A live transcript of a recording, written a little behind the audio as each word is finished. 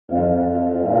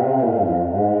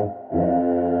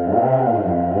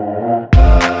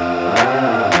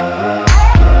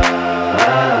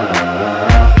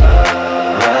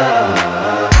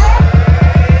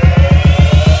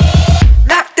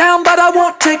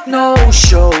like no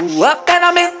show up and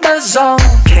I'm in the zone.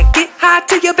 Can't get high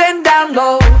till you bend down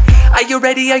low. Are you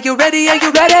ready, are you ready, are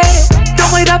you ready?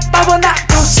 Don't wait up, I will not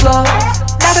go slow.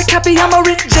 Not a copy, I'm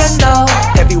original.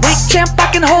 Heavyweight champ,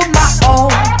 I can hold my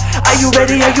own. Are you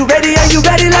ready, are you ready, are you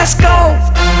ready? Let's go.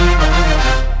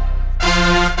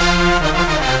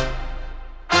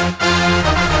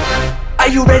 Are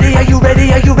you ready, are you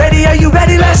ready, are you ready, are you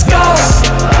ready? Let's go.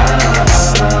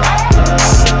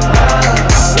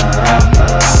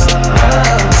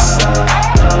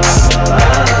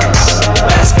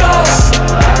 Let's go.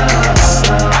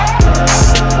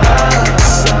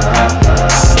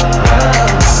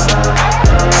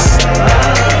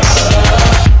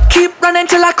 Keep running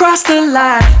till I cross the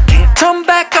line. Can't turn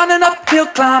back on an uphill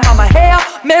climb. I'm a Hail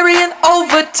Mary in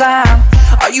overtime.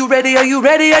 Are you ready, are you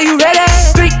ready, are you ready?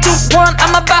 3, 2, 1,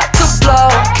 I'm about to blow.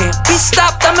 Can't be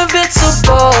stopped, I'm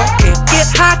invincible. Can't get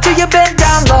high till you bend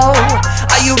down low.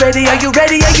 Are you ready, are you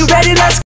ready, are you ready? Let's